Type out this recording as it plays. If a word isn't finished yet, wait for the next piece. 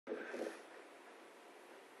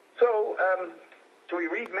So, do we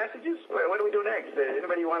read messages? What do we do next?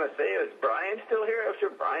 Anybody want to say? Is Brian still here? I'm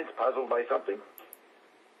sure Brian's puzzled by something.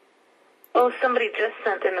 Oh, somebody just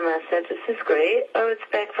sent in a message. This is great. Oh, it's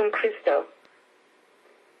back from Christo.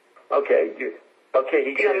 Okay, good.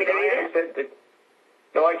 Okay, Do you want me to read it?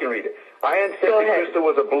 No, I can read it. Ian said that Crystal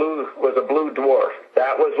was a blue dwarf.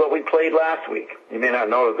 That was what we played last week. You may not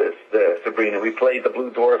know this, Sabrina. We played the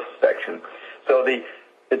blue dwarf section. So the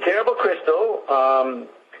terrible crystal,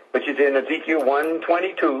 which is in Ezekiel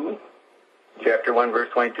 1:22, chapter 1, verse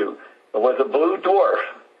 22, was a blue dwarf.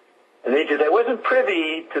 And he says, I wasn't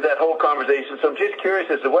privy to that whole conversation, so I'm just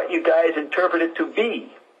curious as to what you guys interpret it to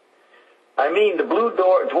be. I mean, the blue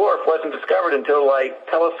dwarf wasn't discovered until, like,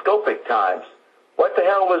 telescopic times. What the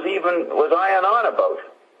hell was Ion on about?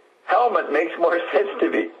 Helmet makes more sense to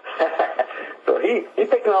me. So he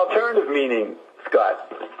picked an alternative meaning,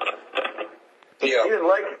 Scott. Yeah. He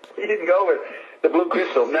didn't go with the blue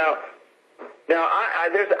crystal. Now,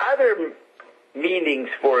 there's other meanings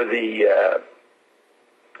for the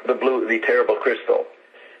terrible crystal.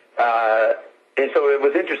 And so it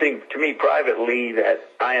was interesting to me privately that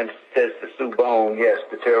Ian says to Sue Bone, yes,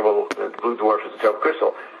 the blue dwarf is a terrible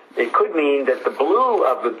crystal. It could mean that the blue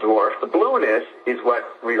of the dwarf, the blueness, is what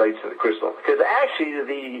relates to the crystal. Because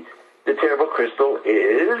actually the terrible crystal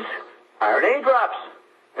is iron A drops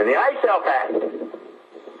and the iCell patent.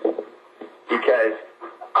 Because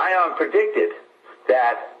Ion predicted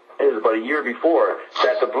that, it was about a year before,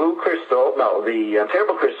 that the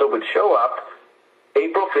terrible crystal would show up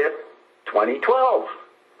April 5th, 2012.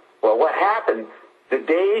 Well, what happened? The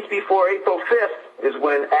days before April 5th is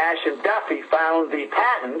when Ash and Duffy found the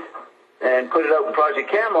patent and put it out in Project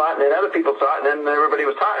Camelot, and then other people saw it, and then everybody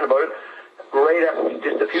was talking about it right up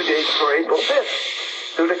just a few days before April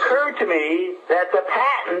 5th. So it occurred to me that the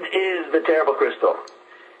patent is the terrible crystal.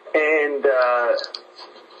 And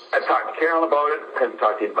I've talked to Carolyn about it, haven't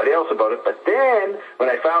talked to anybody else about it, but then when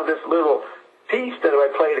I found this little piece that I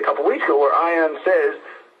played a couple weeks ago where Ion says,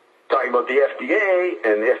 talking about the FDA,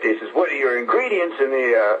 and the FDA says, what are your ingredients in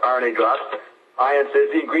the RNA drops? Ion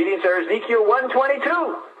says the ingredients are Ezekiel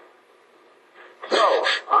 1:22. So,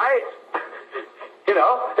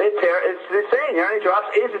 it's saying the RNA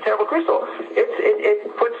drops is a terrible crystal.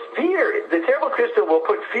 It puts fear. The terrible crystal will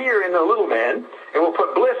put fear in the little man, and will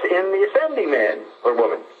put bliss in the ascending man or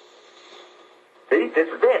woman. See, this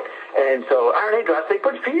is it. And so RNA drops, they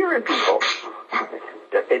put fear in people.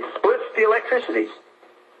 It splits the electricity.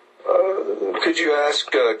 Could you ask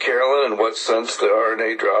Carolyn in what sense the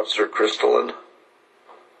RNA drops are crystalline?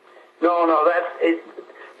 No,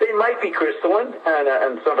 they might be crystalline,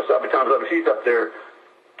 and sometimes she's up there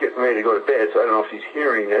getting ready to go to bed, so I don't know if she's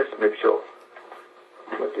hearing this. Maybe she's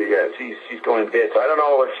going to bed, so I don't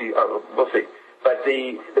know if we'll see. But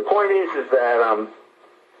the point is that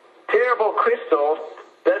terrible crystal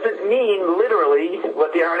doesn't mean literally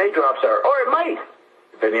what the RNA drops are, or it might,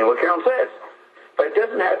 depending on what Carolyn says. But it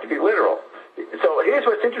doesn't have to be literal. So here's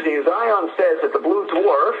what's interesting is Ion says that the blue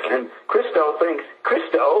dwarf, and Christo thinks,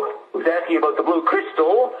 who's asking about the blue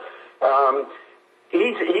crystal,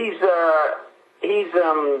 he's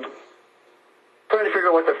trying to figure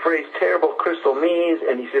out what the phrase terrible crystal means,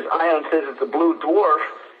 and he says Ion says it's a blue dwarf,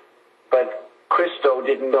 but Christo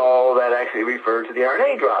didn't know that actually referred to the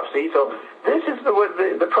RNA drop. See, so this is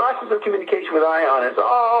the process of communication with Ion is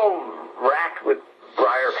all racked with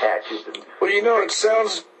briar patches. Well, it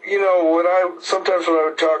sounds, sometimes when I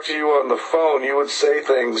would talk to you on the phone, you would say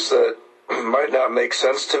things that might not make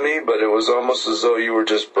sense to me, but it was almost as though you were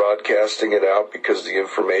just broadcasting it out because the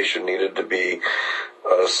information needed to be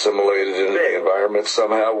assimilated into the environment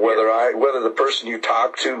somehow. Whether the person you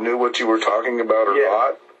talked to knew what you were talking about or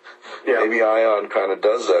not, maybe Ion kind of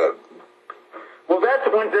does that. Well, that's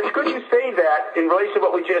good you say that in relation to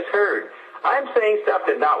what we just heard. I'm saying stuff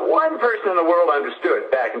that not one person in the world understood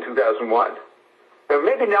back in 2001. Now,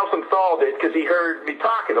 maybe Nelson Thal did because he heard me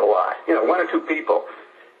talking a lot, one or two people.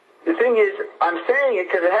 The thing is, I'm saying it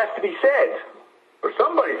because it has to be said, or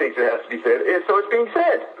somebody thinks it has to be said, so it's being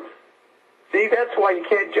said. See, that's why you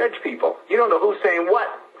can't judge people. You don't know who's saying what,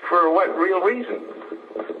 for what real reason.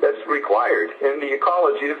 That's required in the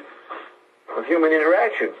ecology of human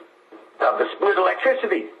interaction, of the split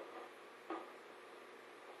electricity.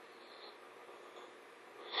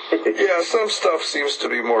 Yeah, some stuff seems to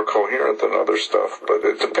be more coherent than other stuff, but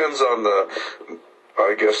it depends on the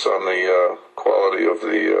quality of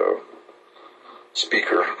the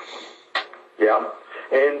speaker. Yeah,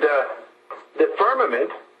 and the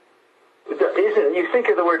firmament isn't. You think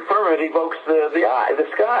of the word firmament evokes the eye, the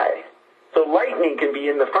sky. So lightning can be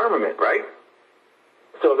in the firmament, right?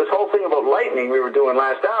 So this whole thing about lightning we were doing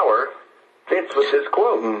last hour fits with this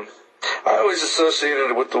quote. I always associated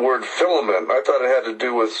it with the word filament. I thought it had to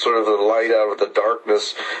do with sort of the light out of the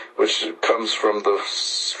darkness, which comes from the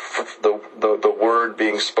word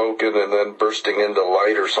being spoken and then bursting into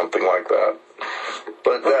light or something like that.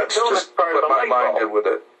 But that's just what my mind did with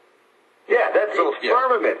it. Yeah, that's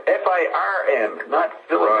firmament. F-I-R-M, not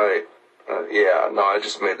filament. Right. No, I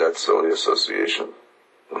just made that silly association.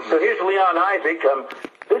 So here's Leon Isaac.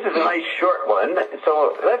 This is a nice short one.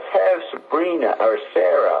 So let's have Sabrina or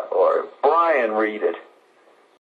Sarah or Brian read it.